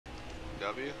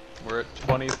W. We're at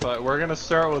 25. We're gonna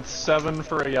start with 7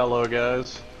 for a yellow,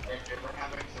 guys. We're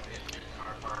having some issues in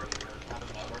our party. We're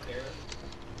having network errors.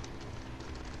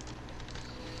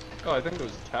 Oh, I think it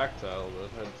was Tactile that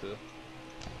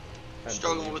had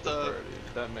Struggling to with leave the a party.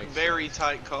 That makes very sense.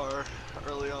 tight car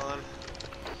early on.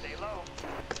 Stay low.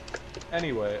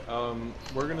 Anyway,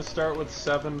 we're gonna start with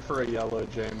 7 for a yellow,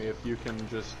 Jamie, if you can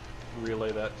just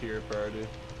relay that to your party.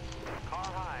 Car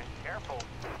high. Careful.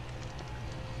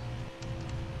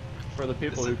 For the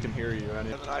people who can hear you,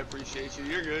 anyway. Evan, I appreciate you.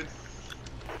 You're good.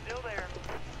 Still there.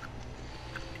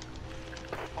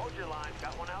 Hold your line.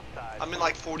 Got one outside. I'm in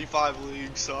like 45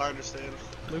 leagues, so I understand.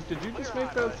 Luke, did you just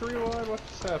make that 3 wide? What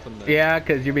just happened there? Yeah,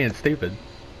 because you're being stupid.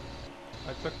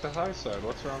 I took the high side.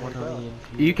 What's wrong with that?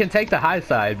 You can take the high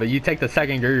side, but you take the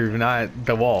second groove, not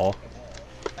the wall.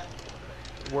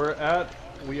 We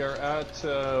are at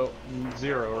 0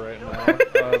 right now.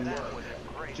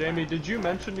 Jamie, did you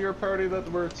mention to your party that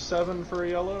we're at 7 for a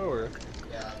yellow, or?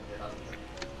 Yeah,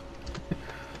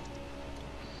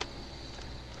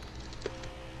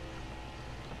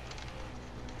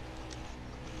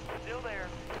 Still there.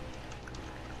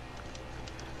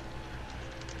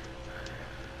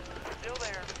 Still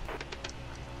there.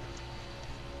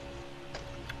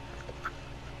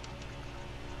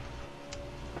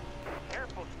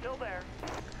 Careful. Still there.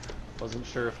 Wasn't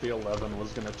sure if the 11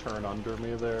 was gonna turn under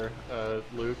me there,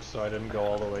 Luke, so I didn't go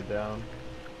all the way down.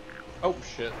 Oh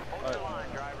shit! Hold your line,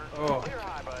 driver. Oh, Clear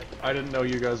high, bud. I didn't know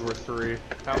you guys were 3.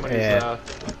 How many Yeah. is that?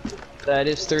 That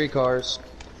is 3 cars.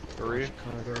 3?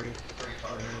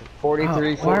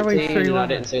 43, Oh, why are we 14, three and I wide?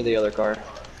 didn't say the other car.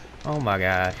 Oh my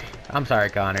gosh. I'm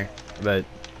sorry, Connor, but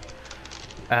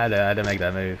I had to make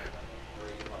that move.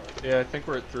 Yeah, I think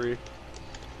we're at 3.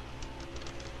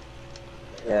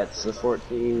 Yeah, it's the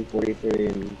 14, 43,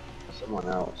 and someone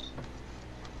else.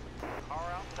 Car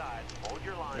outside. Hold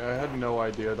your line. Yeah, I had no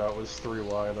idea that was 3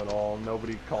 wide at all.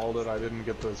 Nobody called it. I didn't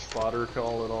get the spotter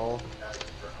call at all.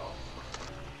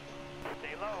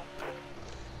 Stay low.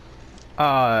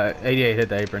 88 hit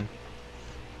the apron.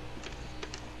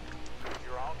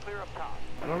 You're all clear up top.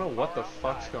 I don't know what the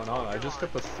fuck's going on. I just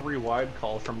got the 3 wide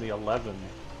call from the 11.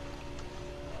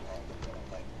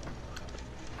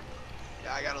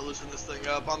 Yeah, I gotta loosen this thing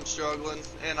up. I'm struggling,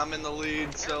 and I'm in the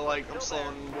lead, so like I'm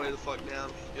slowing way the fuck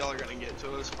down. Y'all are gonna get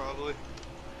to us probably.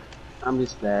 I'm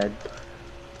just bad.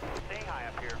 Stay high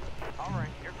up here. All right,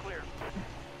 you're clear.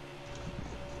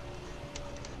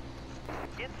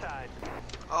 Inside.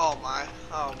 Oh my,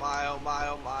 oh my, oh my,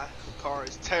 oh my. The car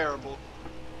is terrible.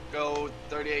 Go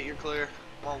 38, you're clear.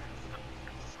 Won't.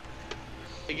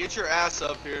 Hey, get your ass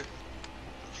up here.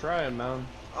 Trying, man.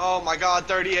 Oh my god,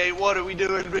 38, what are we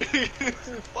doing?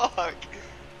 Fuck.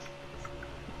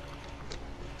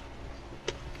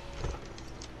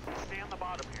 Stay on the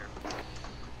bottom here.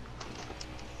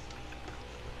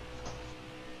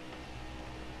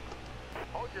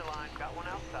 Hold your line. Got one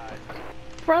outside.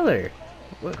 Brother!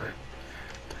 What?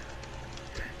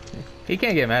 He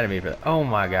can't get mad at me for that. Oh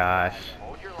my gosh.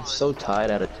 Hold your line. It's so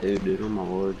tight out of 2, dude. Oh my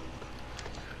lord.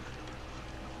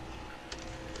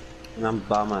 And I'm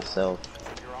by myself.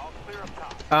 You're all clear up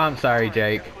top. I'm sorry,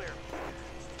 Jake. You're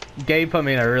clear. Gabe put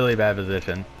me in a really bad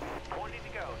position. 20 to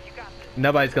go. You got this.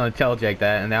 Nobody's gonna tell Jake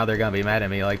that, and now they're gonna be mad at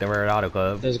me like they were at Auto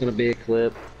Club. There's gonna be a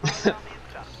clip. On the inside.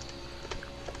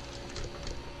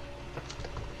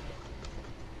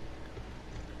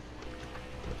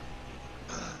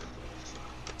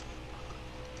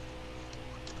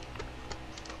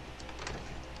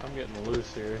 I'm getting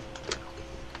loose here.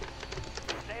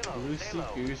 Stay low. Stay low.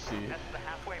 Loosey goosey. That's the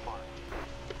halfway mark.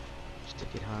 Stick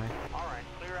it high. All right,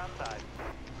 clear outside.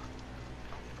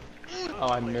 Oh,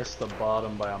 I missed the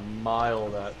bottom by a mile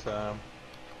that time.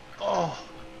 Oh!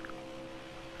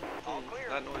 All clear.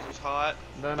 That noise was hot.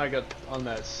 Then I got on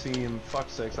that seam.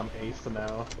 Fuck's sakes, I'm 8th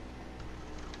now.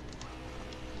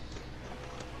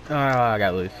 Oh, I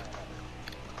got loose.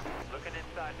 Looking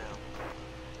inside now.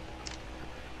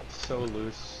 So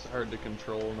loose, hard to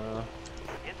control now.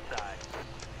 Inside.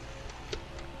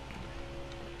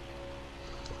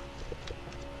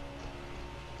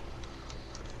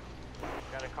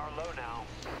 Got a car low now.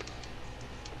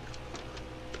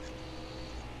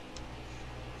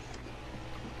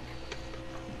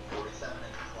 47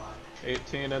 in the slot.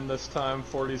 18 in this time,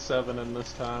 47 in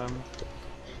this time.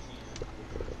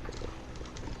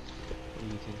 18.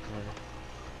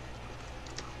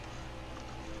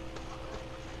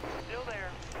 Still there.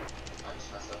 I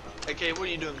just messed up. Hey, Kate, what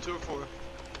are you doing? 2 or 4?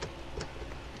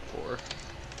 4.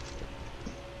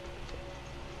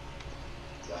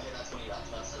 So, hey, that's when you got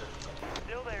tested.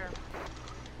 Still there.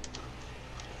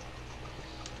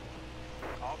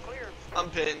 All clear. I'm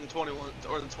pitting 21,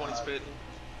 or the 20's pitting.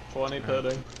 20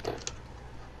 pitting.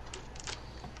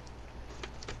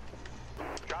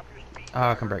 Drop your speed. Oh,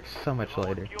 I can break so much Low on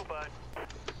later. fuel bud.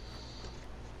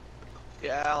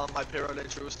 Yeah, Alan, my pit road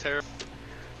entry was terrible.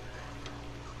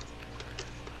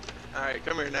 Alright,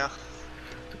 come here now.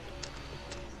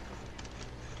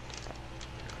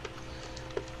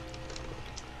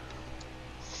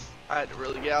 I had to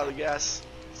really get out of the gas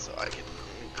so I can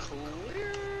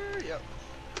clear. Yep.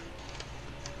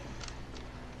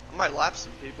 I might lap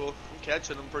some people. I'm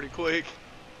catching them pretty quick.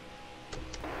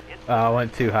 Oh, I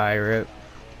went too high, rip.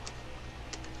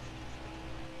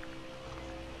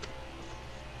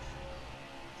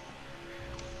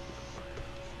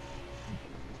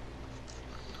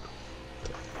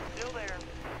 Still there.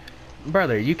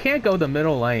 Brother, you can't go the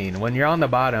middle lane when you're on the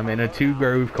bottom in a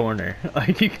 2-groove corner.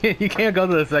 Like you can't go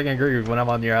to the second groove when I'm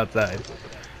on your outside.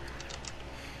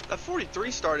 That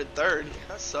 43 started third.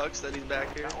 That sucks that he's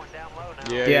back here. Got one down low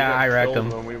now. Yeah, Yeah, he got I wrecked killed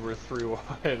him. when we were 3 wide.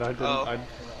 I didn't. Oh.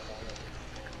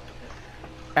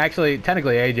 Actually,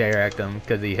 technically AJ wrecked him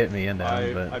because he hit me in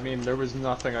down, but I mean, there was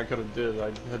nothing I could have did.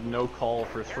 I had no call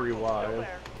for 3 wide.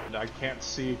 And I can't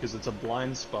see because it's a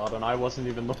blind spot, and I wasn't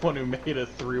even the one who made it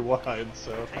 3 wide.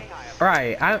 So Stay high up.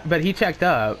 right. But he checked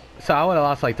up, so I would have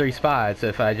lost like 3 spots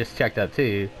if I just checked up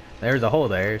too. There's a hole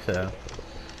there, so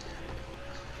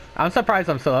I'm surprised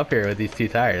I'm still up here with these 2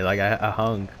 tires. Like I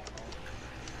hung.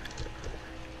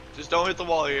 Just don't hit the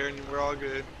wall here and we're all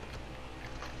good.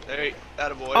 Hey,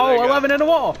 attaboy. Oh, there you 11 go. in the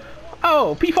wall.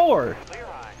 Oh, P4. Clear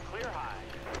high. Clear high.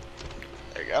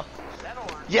 There you go. That'll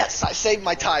work. Yes, I saved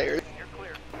my tires. You're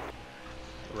clear.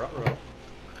 ruh-roh.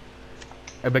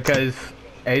 Because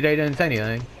AJ didn't say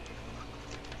anything.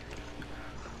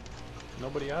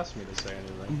 Nobody asked me to say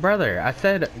anything. Brother, I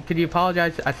said, could you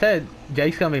apologize? I said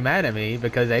Jake's gonna be mad at me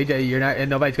because AJ, you're not, and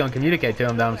nobody's gonna communicate to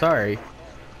him that I'm sorry.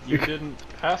 You didn't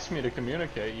ask me to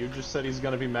communicate. You just said he's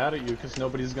gonna be mad at you because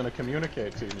nobody's gonna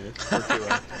communicate to you. Or to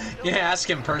him. Yeah, ask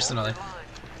him personally.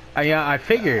 Yeah, I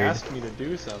figured. Ask me to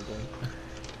do something.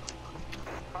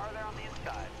 Car there on the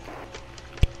inside.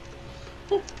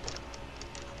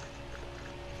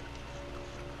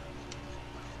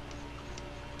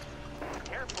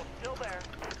 Careful, still there.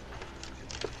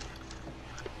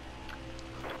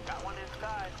 Got one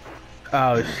inside.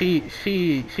 Oh,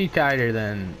 she tighter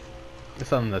than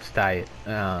something that's tight. I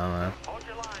don't know. Hold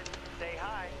your line. Stay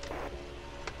high.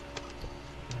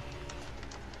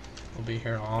 We'll be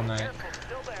here all night. Careful,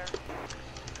 still there.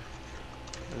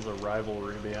 There's a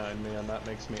rivalry behind me, and that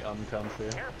makes me uncomfy.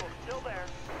 Careful, still there.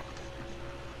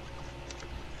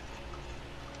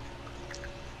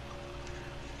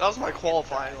 That was my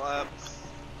qualifying lap.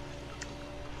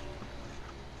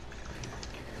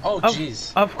 Oh,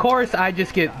 jeez. Of course, I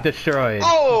just get destroyed.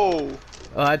 Oh!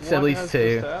 Well, that's What at least has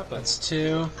 2. just happened? That's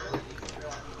 2.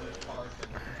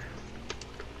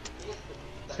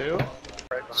 2?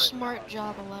 Smart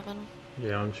job, 11.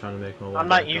 Yeah, I'm trying to make my way I'm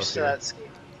not back used up to here. that scheme.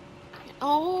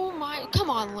 Oh my,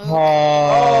 come on, Luke.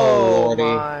 Oh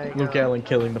my Luke God. Allen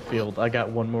killing the field. I got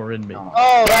one more in me.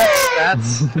 Oh,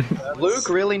 that's Luke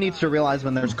really needs to realize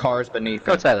when there's cars beneath him.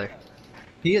 Go Tyler.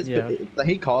 He is. Yeah.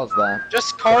 He caused that.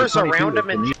 Just cars But the 22 around him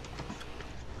and was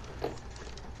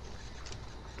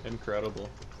Incredible.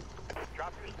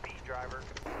 Drop your speed, driver.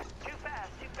 Too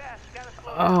fast, too fast. You gotta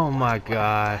slow Oh down. my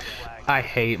gosh. I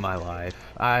hate my life.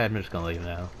 I'm just gonna leave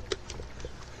now.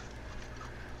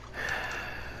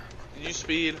 Did you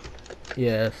speed?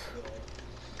 Yes.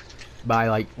 By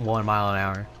like 1 mile an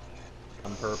hour.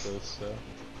 On purpose, so.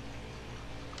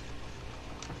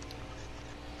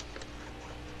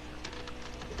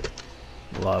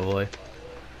 Lovely.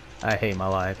 I hate my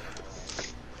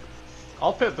life.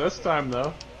 I'll pit this time,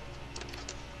 though.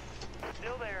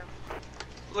 Still there.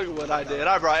 Look at what I did.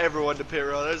 I brought everyone to pit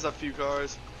road. There's a few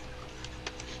cars.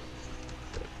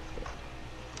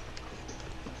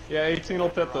 Yeah, 18 will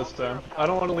pit this time. I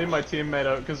don't want to leave my teammate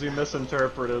out because he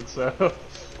misinterpreted, so.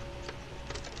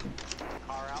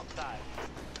 Car outside.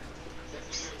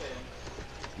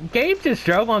 Gabe just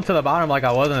drove onto the bottom like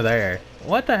I wasn't there.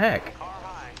 What the heck? Car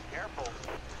high. Careful.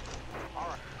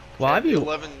 Alright. Well, I'd be. Oh,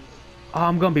 11.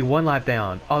 I'm gonna be 1 lap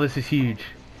down. Oh, this is huge.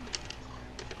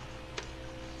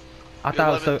 I thought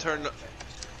I was 11 so. turned.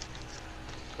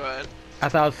 Go ahead. I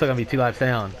thought I was still gonna be 2 laps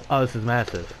down. Oh, this is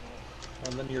massive.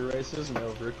 And then your race isn't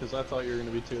over because I thought you were going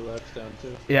to be 2 laps down,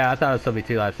 too. Yeah, I thought it would still be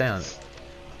 2 laps down.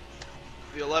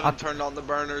 The 11 turned on the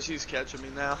burners. He's catching me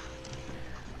now.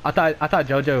 I thought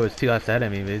JoJo was 2 laps ahead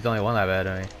of me, but he's only 1 lap ahead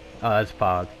of me. Oh, that's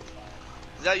Pog.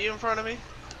 Is that you in front of me?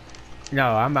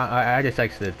 No, I just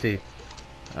exited too.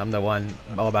 I'm the one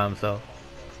all by himself.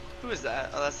 Who is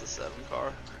that? Oh, that's the 7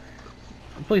 car.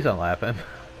 Please don't laugh him.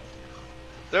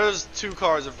 There's 2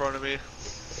 cars in front of me.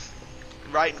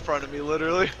 Right in front of me,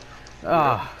 literally.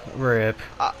 Ah, rip.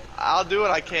 I'll do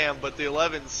what I can, but the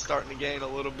 11's starting to gain a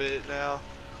little bit now.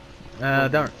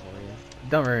 Don't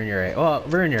ruin your race. Well,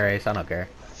 ruin your race. I don't care.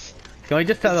 Can we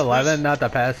just tell 11 not to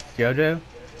pass JoJo?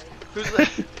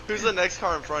 Who's the next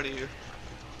car in front of you?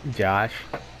 Josh.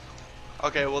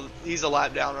 Okay, well he's a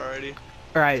lap down already.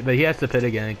 Right, but he has to pit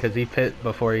again because he pit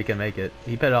before he can make it.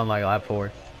 He pit on like lap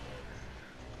 4.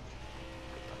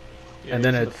 Yeah, and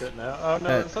then he's it's in the pit now. Oh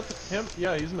no, is that him?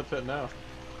 Yeah, he's in the pit now.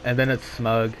 And then it's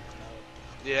Smug.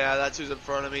 Yeah, that's who's in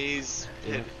front of me. He's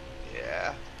hit.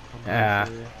 Yeah. Yeah.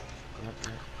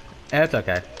 It's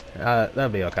okay. That'll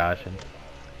be a caution.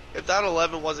 If that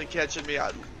 11 wasn't catching me,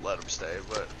 I'd let him stay,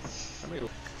 but...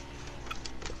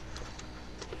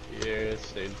 Yeah,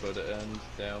 stage put an end.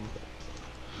 Damn.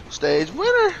 Stage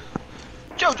winner!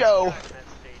 JoJo!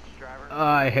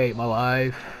 I hate my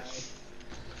life.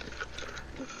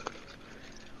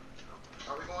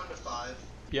 Are we going to 5?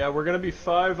 Yeah, we're gonna be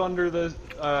 5 under the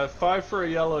 5 for a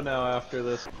yellow now after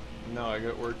this. No, I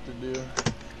got work to do.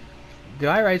 Do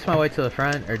I race my way to the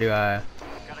front, or do I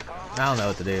don't know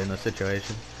what to do in this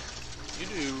situation. You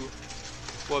do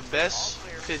what best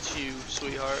fits you,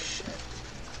 sweetheart.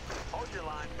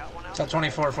 So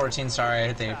 24-14, sorry, I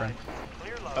hit the apron.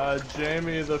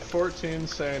 Jamie, the 14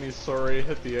 saying he's sorry,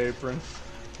 hit the apron.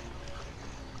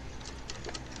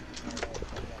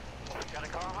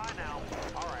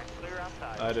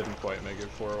 I didn't quite make it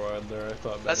 4 wide there. I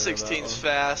thought better that of 16's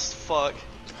fast. Fuck.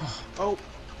 Oh.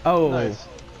 Oh. Nice.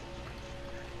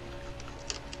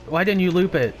 Why didn't you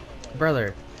loop it,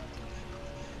 brother?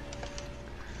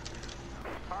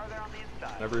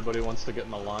 Everybody wants to get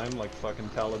in the line like fucking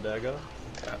Talladega.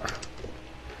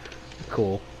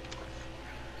 Cool.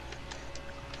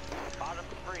 Bottom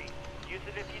free. Use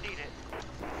it if you need it.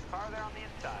 Car there on the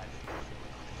inside.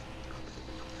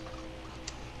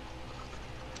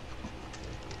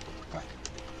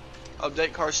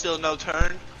 Update car still no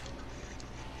turn.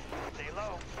 Stay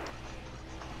low.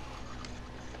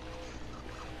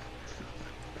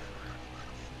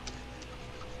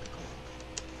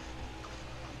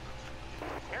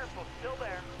 Careful, still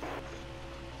there.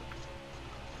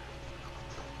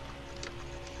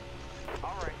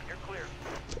 Alright, you're clear.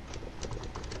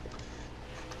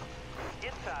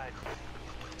 Inside.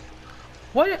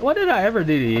 What did I ever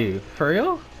do to you? For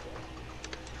real?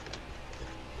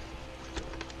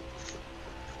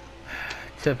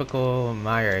 Typical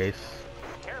my race.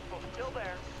 Careful, still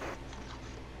there.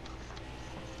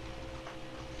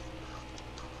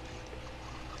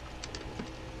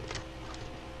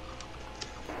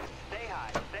 Stay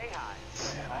high, stay high.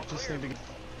 Man, I just need to get...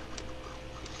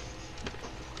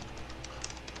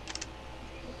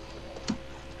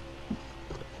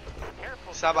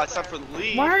 Side by side for the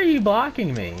lead. Why are you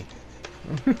blocking me?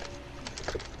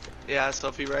 Yeah,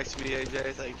 Sophie wrecks me,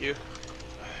 AJ. Thank you.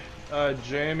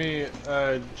 Jamie,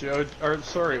 Joe, or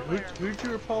sorry, who'd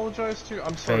you apologize to?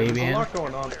 I'm sorry, Fabian. there's a lot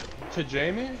going on. To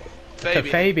Jamie? To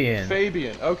Fabian.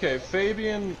 Fabian, okay,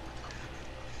 Fabian.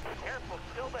 Careful,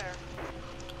 still there.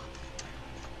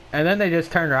 And then they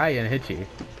just turn right and hit you.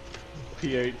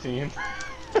 P18.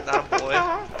 Nah, boy.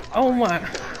 Oh my.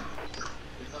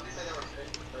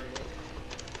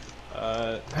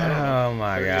 Oh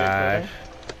my gosh.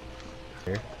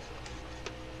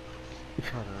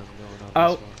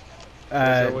 Oh.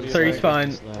 3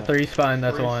 spun. 3 spun,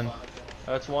 that's 1.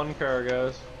 That's 1 car,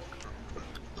 guys.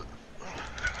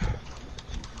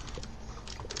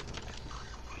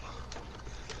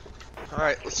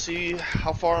 Alright, let's see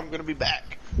how far I'm gonna be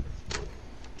back.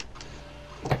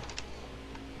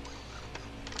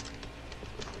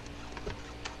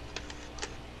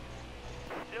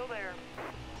 Still there.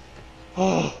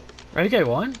 Oh. AJ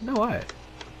won? No way.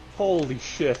 Holy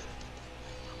shit.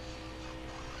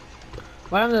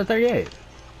 What happened to the 38?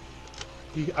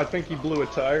 I think he blew a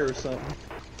tire or something.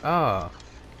 Oh.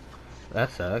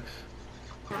 That sucks.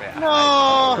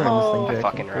 No!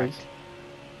 Fucking right.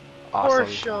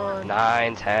 Awesome.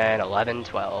 9, 10, 11,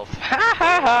 12. Ha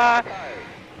ha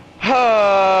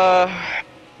ha!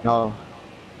 Oh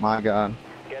my god.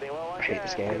 I hate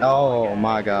this game. Oh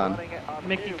my god.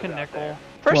 Mickey Knickel.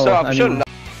 First off, shouldn't